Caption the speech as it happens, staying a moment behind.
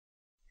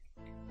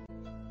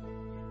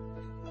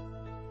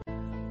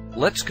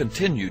Let's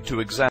continue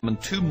to examine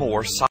two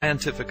more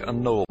scientific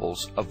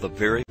unknowables of the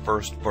very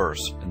first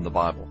verse in the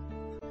Bible.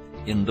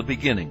 In the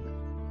beginning,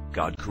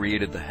 God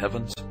created the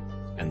heavens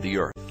and the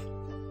earth.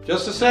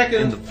 Just a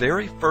second. In the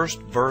very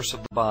first verse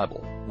of the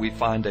Bible, we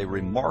find a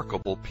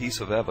remarkable piece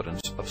of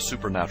evidence of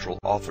supernatural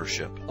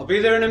authorship. I'll be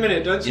there in a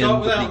minute. Don't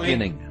stop without me. In the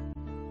beginning,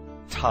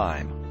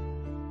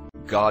 time,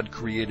 God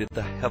created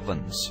the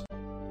heavens,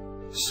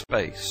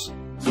 space,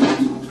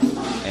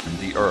 and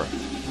the earth,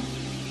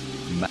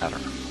 matter.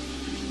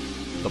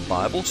 The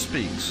Bible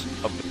speaks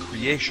of the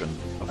creation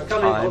of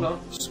time,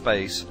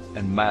 space,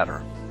 and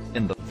matter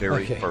in the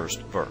very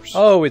first verse.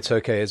 Oh, it's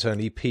okay. It's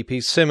only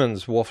P.P.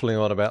 Simmons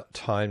waffling on about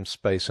time,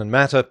 space, and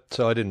matter,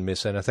 so I didn't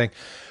miss anything.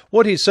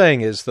 What he's saying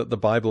is that the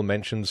Bible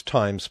mentions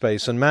time,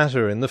 space, and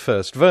matter in the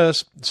first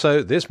verse,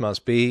 so this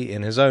must be,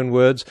 in his own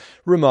words,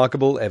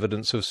 remarkable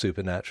evidence of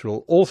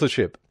supernatural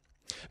authorship.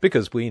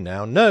 Because we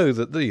now know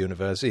that the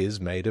universe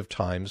is made of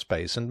time,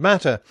 space, and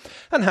matter.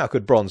 And how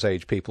could Bronze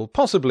Age people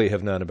possibly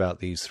have known about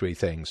these three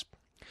things?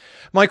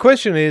 My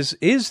question is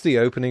the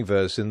opening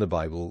verse in the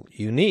Bible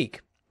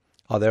unique?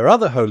 Are there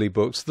other holy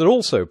books that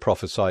also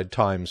prophesied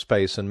time,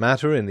 space, and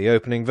matter in the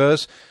opening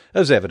verse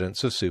as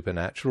evidence of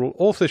supernatural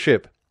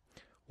authorship?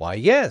 Why,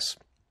 yes.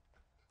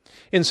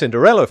 In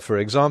Cinderella, for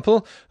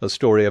example, a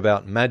story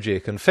about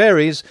magic and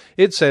fairies,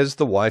 it says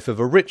the wife of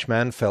a rich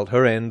man felt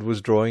her end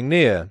was drawing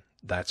near.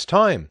 That's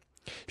time.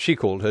 She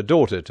called her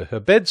daughter to her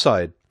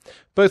bedside.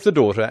 Both the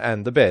daughter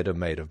and the bed are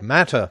made of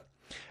matter.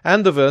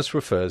 And the verse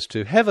refers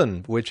to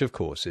heaven, which of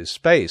course is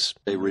space.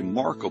 A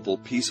remarkable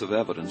piece of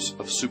evidence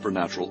of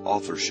supernatural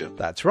authorship.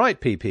 That's right,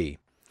 PP.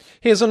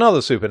 Here's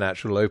another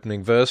supernatural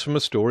opening verse from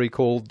a story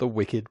called The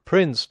Wicked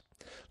Prince.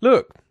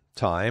 Look,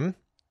 time,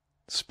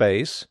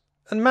 space,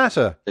 and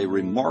matter. A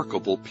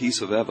remarkable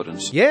piece of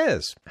evidence.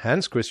 Yes,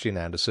 Hans Christian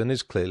Andersen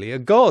is clearly a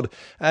god,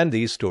 and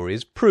these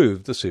stories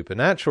prove the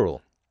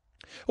supernatural.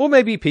 Or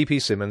maybe P.P.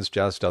 Simmons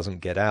just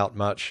doesn't get out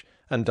much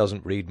and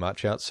doesn't read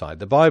much outside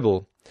the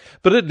Bible.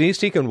 But at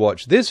least he can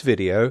watch this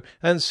video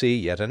and see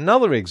yet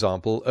another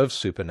example of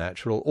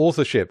supernatural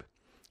authorship.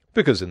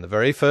 Because in the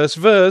very first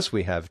verse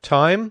we have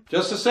time...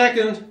 Just a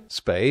second.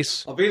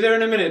 Space... I'll be there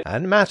in a minute.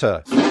 And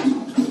matter.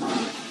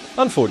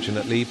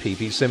 Unfortunately,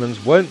 P.P.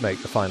 Simmons won't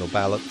make the final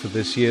ballot for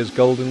this year's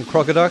Golden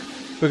Crocoduck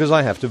because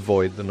I have to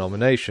void the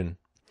nomination.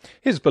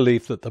 His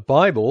belief that the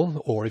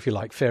Bible, or if you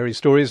like fairy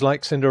stories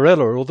like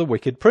Cinderella or The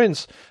Wicked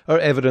Prince, are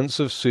evidence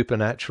of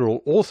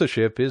supernatural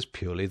authorship is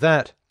purely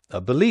that,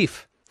 a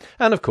belief.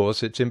 And of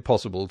course it's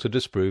impossible to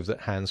disprove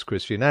that Hans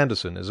Christian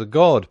Andersen is a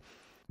god.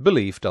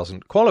 Belief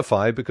doesn't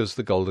qualify because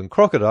the Golden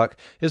Crocoduck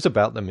is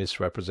about the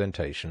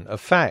misrepresentation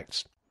of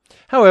facts.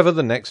 However,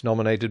 the next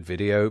nominated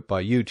video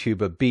by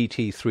YouTuber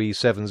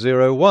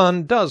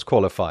BT3701 does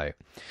qualify.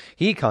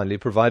 He kindly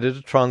provided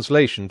a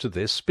translation to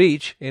this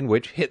speech in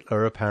which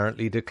Hitler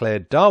apparently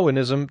declared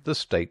Darwinism the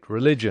state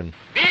religion.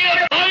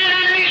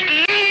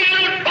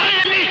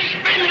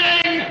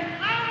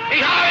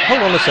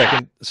 Hold on a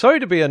second. Sorry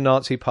to be a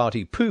Nazi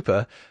Party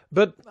pooper,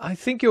 but I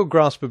think your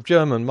grasp of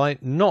German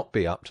might not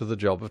be up to the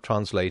job of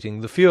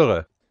translating the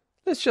Führer.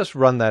 Let's just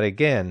run that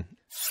again.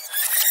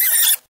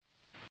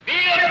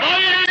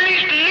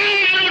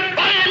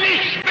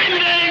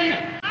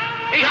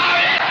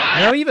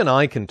 Now, even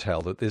I can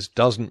tell that this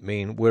doesn't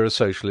mean we're a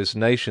socialist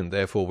nation,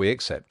 therefore we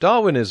accept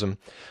Darwinism.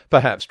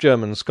 Perhaps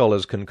German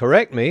scholars can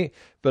correct me,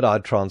 but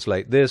I'd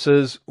translate this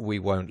as, we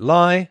won't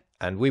lie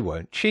and we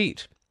won't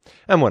cheat.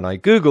 And when I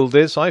googled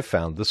this, I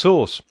found the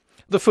source.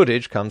 The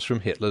footage comes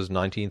from Hitler's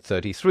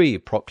 1933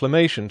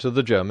 proclamation to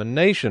the German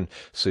nation,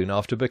 soon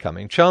after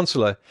becoming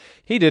Chancellor.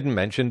 He didn't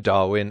mention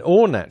Darwin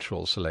or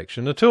natural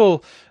selection at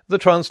all. The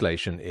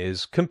translation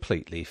is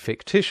completely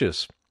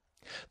fictitious.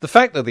 The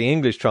fact that the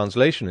English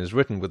translation is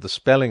written with the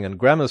spelling and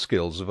grammar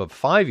skills of a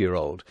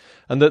 5-year-old,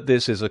 and that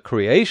this is a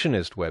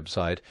creationist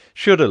website,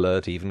 should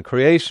alert even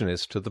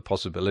creationists to the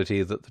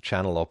possibility that the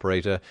channel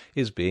operator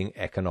is being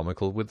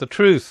economical with the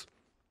truth.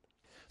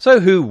 So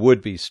who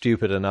would be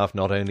stupid enough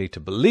not only to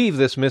believe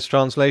this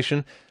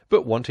mistranslation,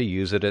 but want to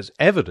use it as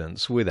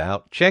evidence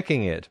without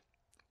checking it?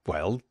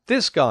 Well,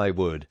 this guy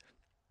would.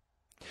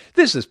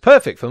 This is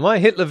perfect for my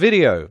Hitler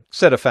video,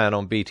 said a fan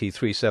on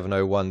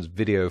BT3701's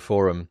video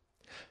forum.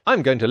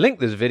 I'm going to link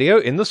this video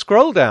in the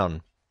scroll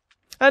down.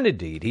 And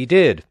indeed he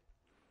did.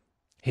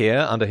 Here,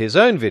 under his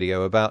own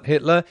video about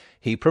Hitler,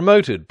 he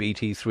promoted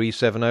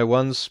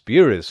BT3701's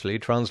spuriously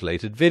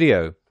translated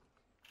video.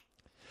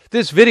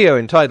 This video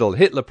entitled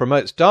Hitler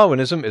Promotes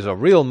Darwinism is a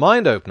real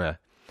mind-opener.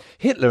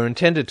 Hitler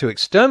intended to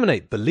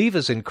exterminate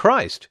believers in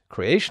Christ,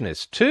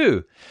 creationists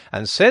too,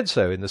 and said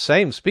so in the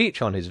same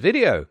speech on his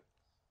video.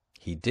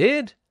 He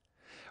did?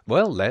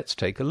 Well, let's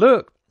take a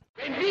look.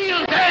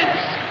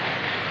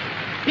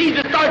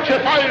 Dieses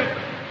deutsche Volk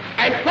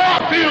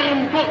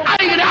emporführen durch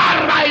eigene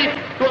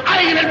Arbeit, durch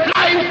eigenen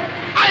Fleiß,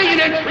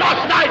 eigene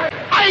Entschlossenheit,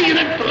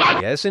 eigenen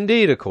Trotz. Yes,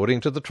 indeed, according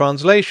to the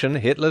translation,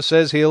 Hitler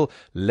says he'll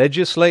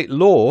legislate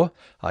law,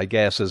 I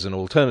guess as an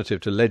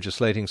alternative to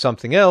legislating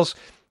something else,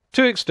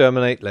 to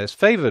exterminate less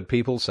favoured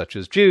people such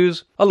as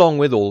Jews, along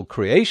with all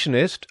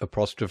creationist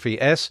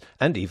 (S)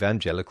 and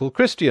evangelical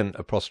Christian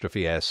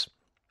 (S).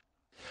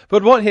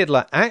 But what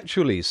Hitler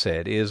actually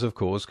said is, of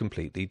course,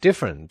 completely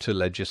different to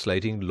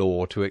legislating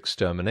law to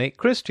exterminate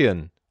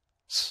Christians.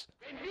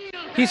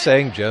 He's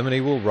saying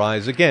Germany will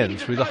rise again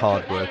through the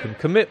hard work and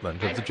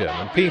commitment of the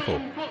German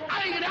people.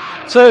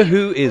 So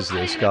who is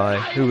this guy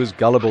who was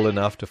gullible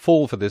enough to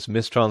fall for this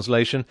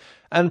mistranslation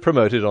and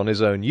promote it on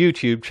his own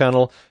YouTube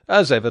channel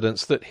as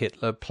evidence that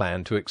Hitler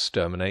planned to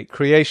exterminate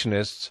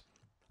creationists?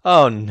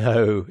 Oh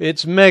no,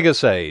 it's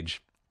Megasage.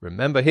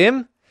 Remember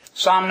him?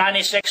 Psalm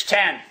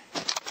 96:10.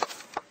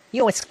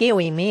 You're a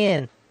scary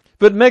man.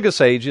 But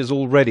Megasage is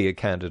already a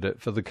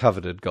candidate for the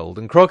coveted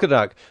Golden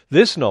Crocoduck.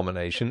 This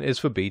nomination is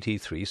for BT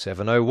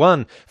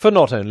 3701, for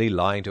not only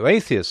lying to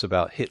atheists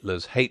about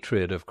Hitler's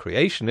hatred of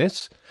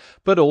creationists,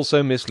 but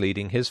also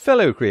misleading his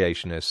fellow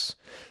creationists.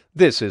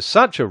 This is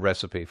such a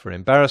recipe for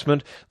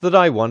embarrassment that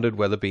I wondered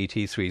whether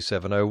BT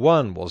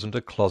 3701 wasn't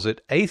a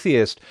closet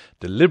atheist,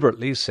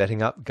 deliberately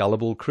setting up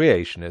gullible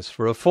creationists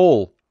for a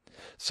fall.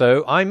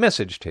 So I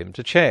messaged him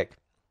to check.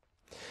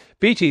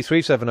 BT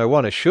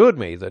 3701 assured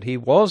me that he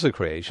was a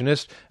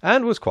creationist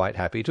and was quite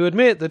happy to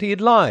admit that he had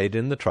lied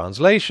in the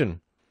translation.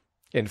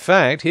 In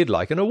fact, he'd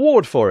like an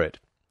award for it.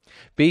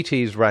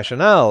 BT's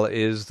rationale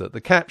is that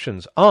the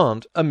captions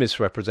aren't a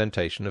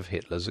misrepresentation of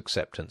Hitler's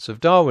acceptance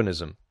of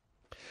Darwinism.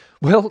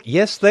 Well,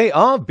 yes, they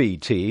are,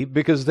 BT,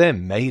 because they're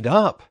made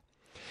up.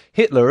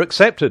 Hitler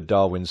accepted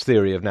Darwin's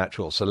theory of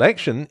natural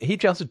selection, he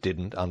just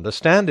didn't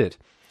understand it.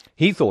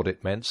 He thought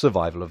it meant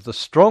survival of the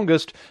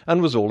strongest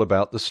and was all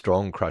about the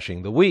strong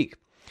crushing the weak.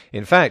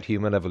 In fact,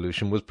 human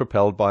evolution was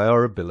propelled by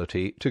our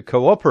ability to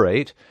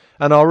cooperate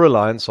and our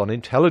reliance on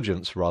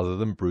intelligence rather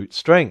than brute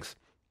strength.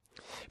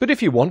 But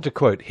if you want to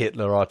quote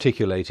Hitler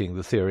articulating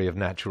the theory of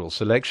natural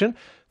selection,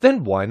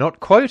 then why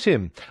not quote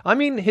him? I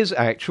mean his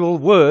actual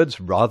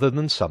words rather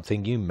than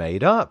something you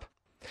made up.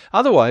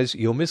 Otherwise,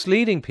 you're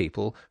misleading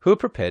people who are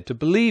prepared to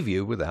believe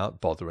you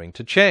without bothering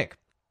to check.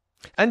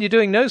 And you're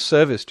doing no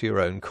service to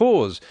your own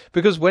cause,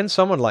 because when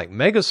someone like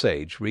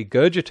Megasage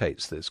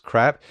regurgitates this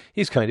crap,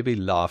 he's going to be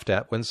laughed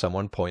at when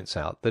someone points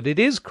out that it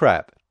is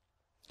crap.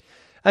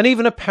 And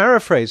even a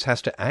paraphrase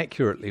has to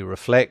accurately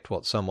reflect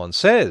what someone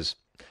says.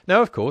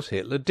 Now, of course,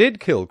 Hitler did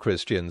kill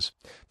Christians,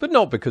 but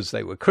not because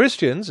they were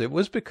Christians, it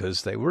was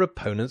because they were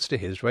opponents to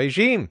his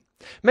regime.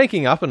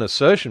 Making up an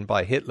assertion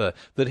by Hitler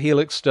that he'll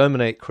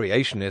exterminate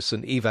creationists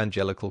and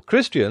evangelical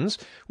Christians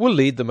will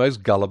lead the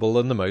most gullible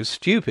and the most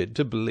stupid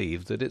to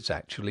believe that it's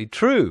actually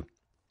true.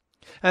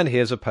 And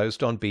here's a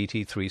post on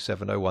BT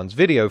 3701's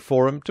video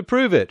forum to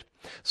prove it.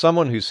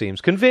 Someone who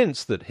seems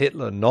convinced that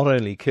Hitler not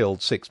only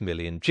killed 6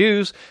 million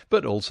Jews,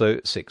 but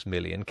also 6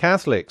 million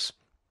Catholics.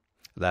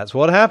 That's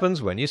what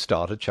happens when you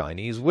start a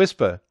Chinese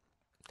whisper.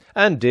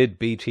 And did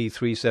BT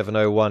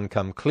 3701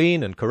 come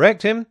clean and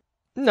correct him?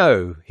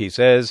 No, he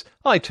says,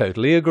 I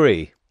totally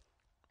agree.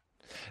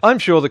 I'm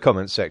sure the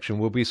comments section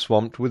will be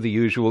swamped with the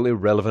usual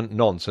irrelevant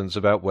nonsense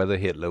about whether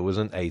Hitler was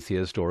an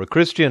atheist or a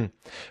Christian.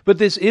 But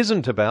this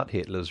isn't about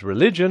Hitler's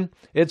religion,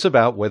 it's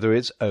about whether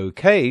it's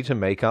okay to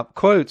make up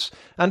quotes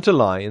and to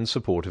lie in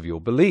support of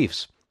your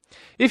beliefs.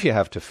 If you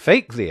have to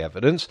fake the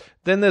evidence,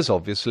 then there's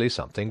obviously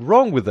something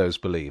wrong with those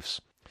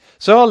beliefs.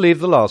 So I'll leave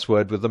the last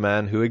word with the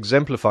man who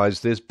exemplifies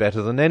this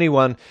better than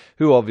anyone,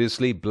 who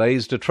obviously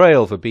blazed a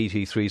trail for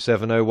BT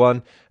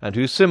 3701 and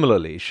who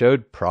similarly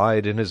showed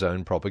pride in his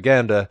own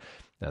propaganda.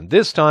 And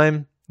this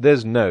time,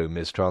 there's no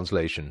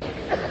mistranslation.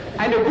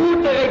 Eine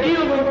gute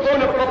Regierung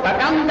ohne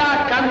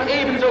Propaganda kann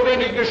ebenso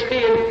wenig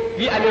bestehen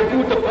wie eine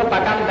gute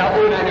Propaganda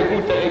ohne eine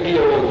gute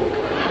Regierung.